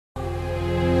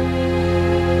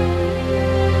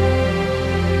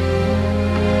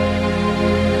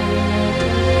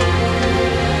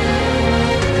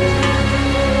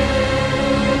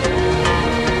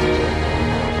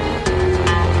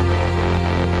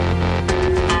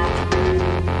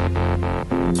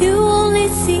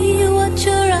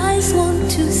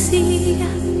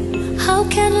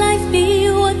can life be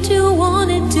what you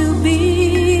want it to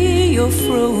be? You're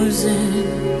frozen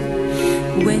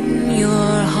when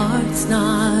your heart's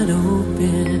not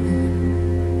open.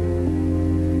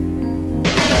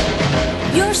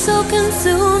 You're so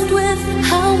consumed with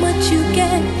how much you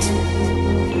get.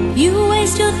 You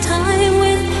waste your time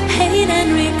with hate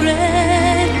and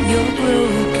regret. You're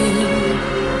broken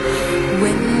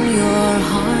when your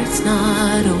heart's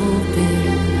not open.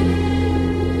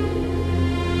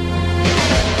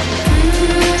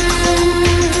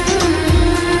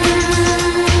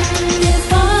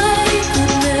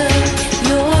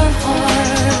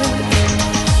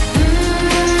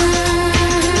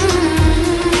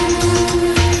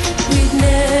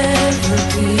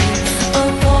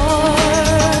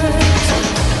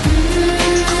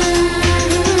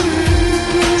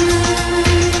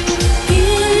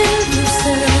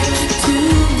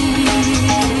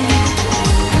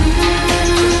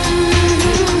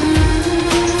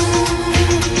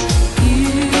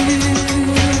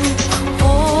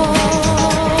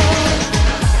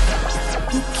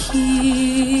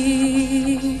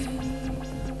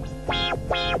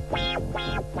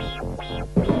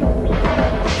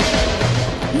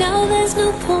 Now there's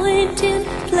no point in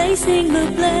placing the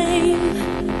blame,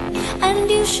 and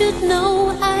you should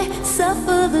know I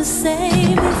suffer the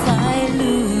same. If I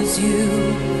lose you,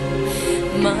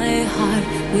 my heart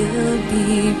will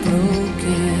be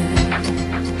broken.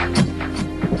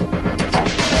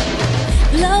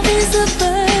 Love is a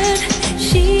bird,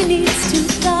 she needs to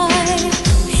fly.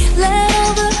 Let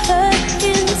all the hurt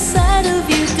inside of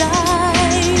you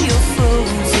die. You're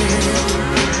frozen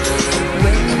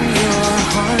when your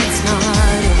heart's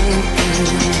not open.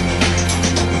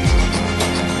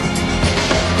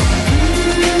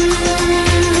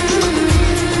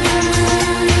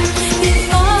 If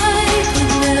I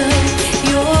could melt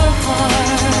your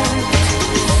heart,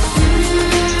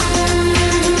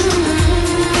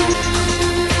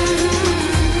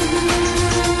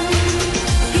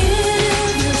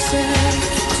 give yourself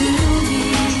to me.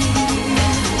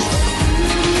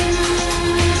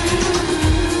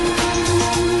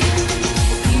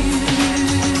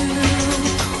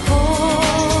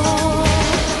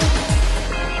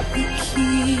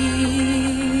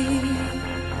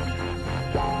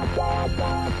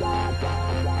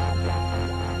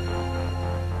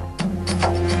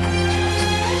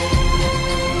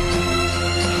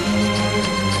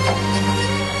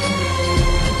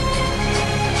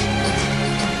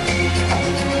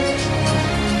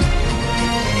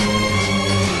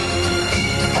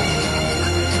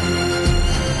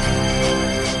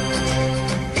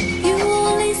 You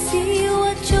only see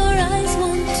what your eyes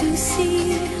want to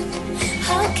see.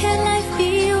 How can life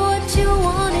be what you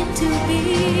want it to be?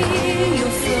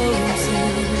 You're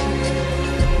frozen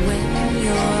when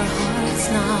your heart's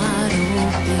not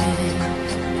open.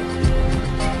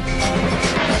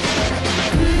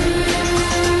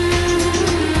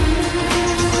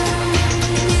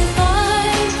 If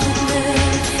I could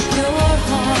melt your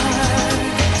heart,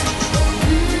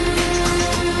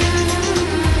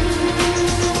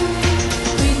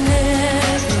 we'd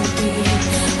never be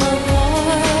apart.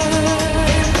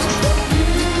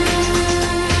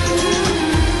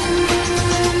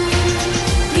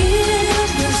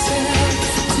 Give yourself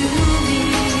to me.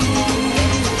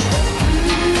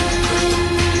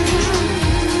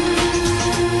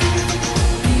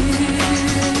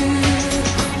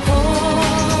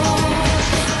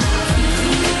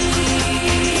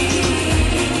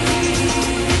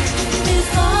 If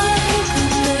I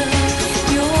could melt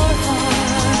your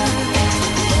heart,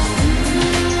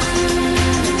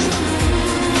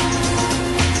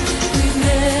 we'd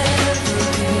never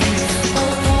be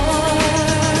apart.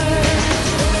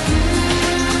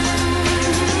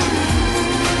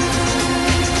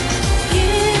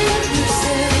 Give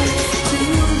yourself to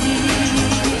me.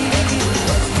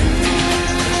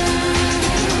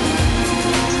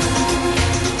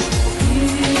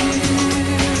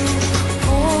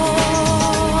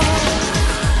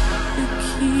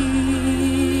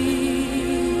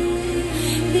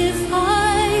 If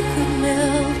I could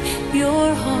melt your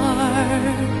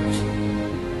heart,